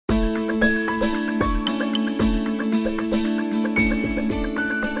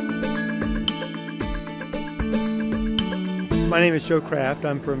My name is Joe Kraft.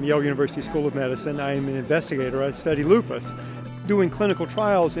 I'm from Yale University School of Medicine. I am an investigator. I study lupus. Doing clinical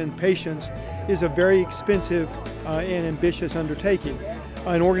trials in patients is a very expensive and ambitious undertaking.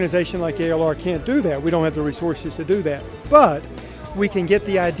 An organization like ALR can't do that. We don't have the resources to do that. But we can get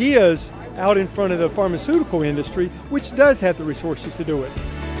the ideas out in front of the pharmaceutical industry, which does have the resources to do it.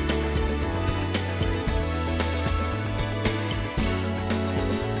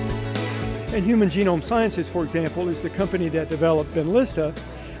 And Human Genome Sciences, for example, is the company that developed Benlysta,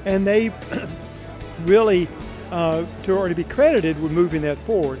 and they really, to be credited with moving that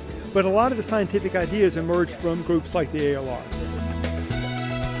forward. But a lot of the scientific ideas emerged from groups like the ALR.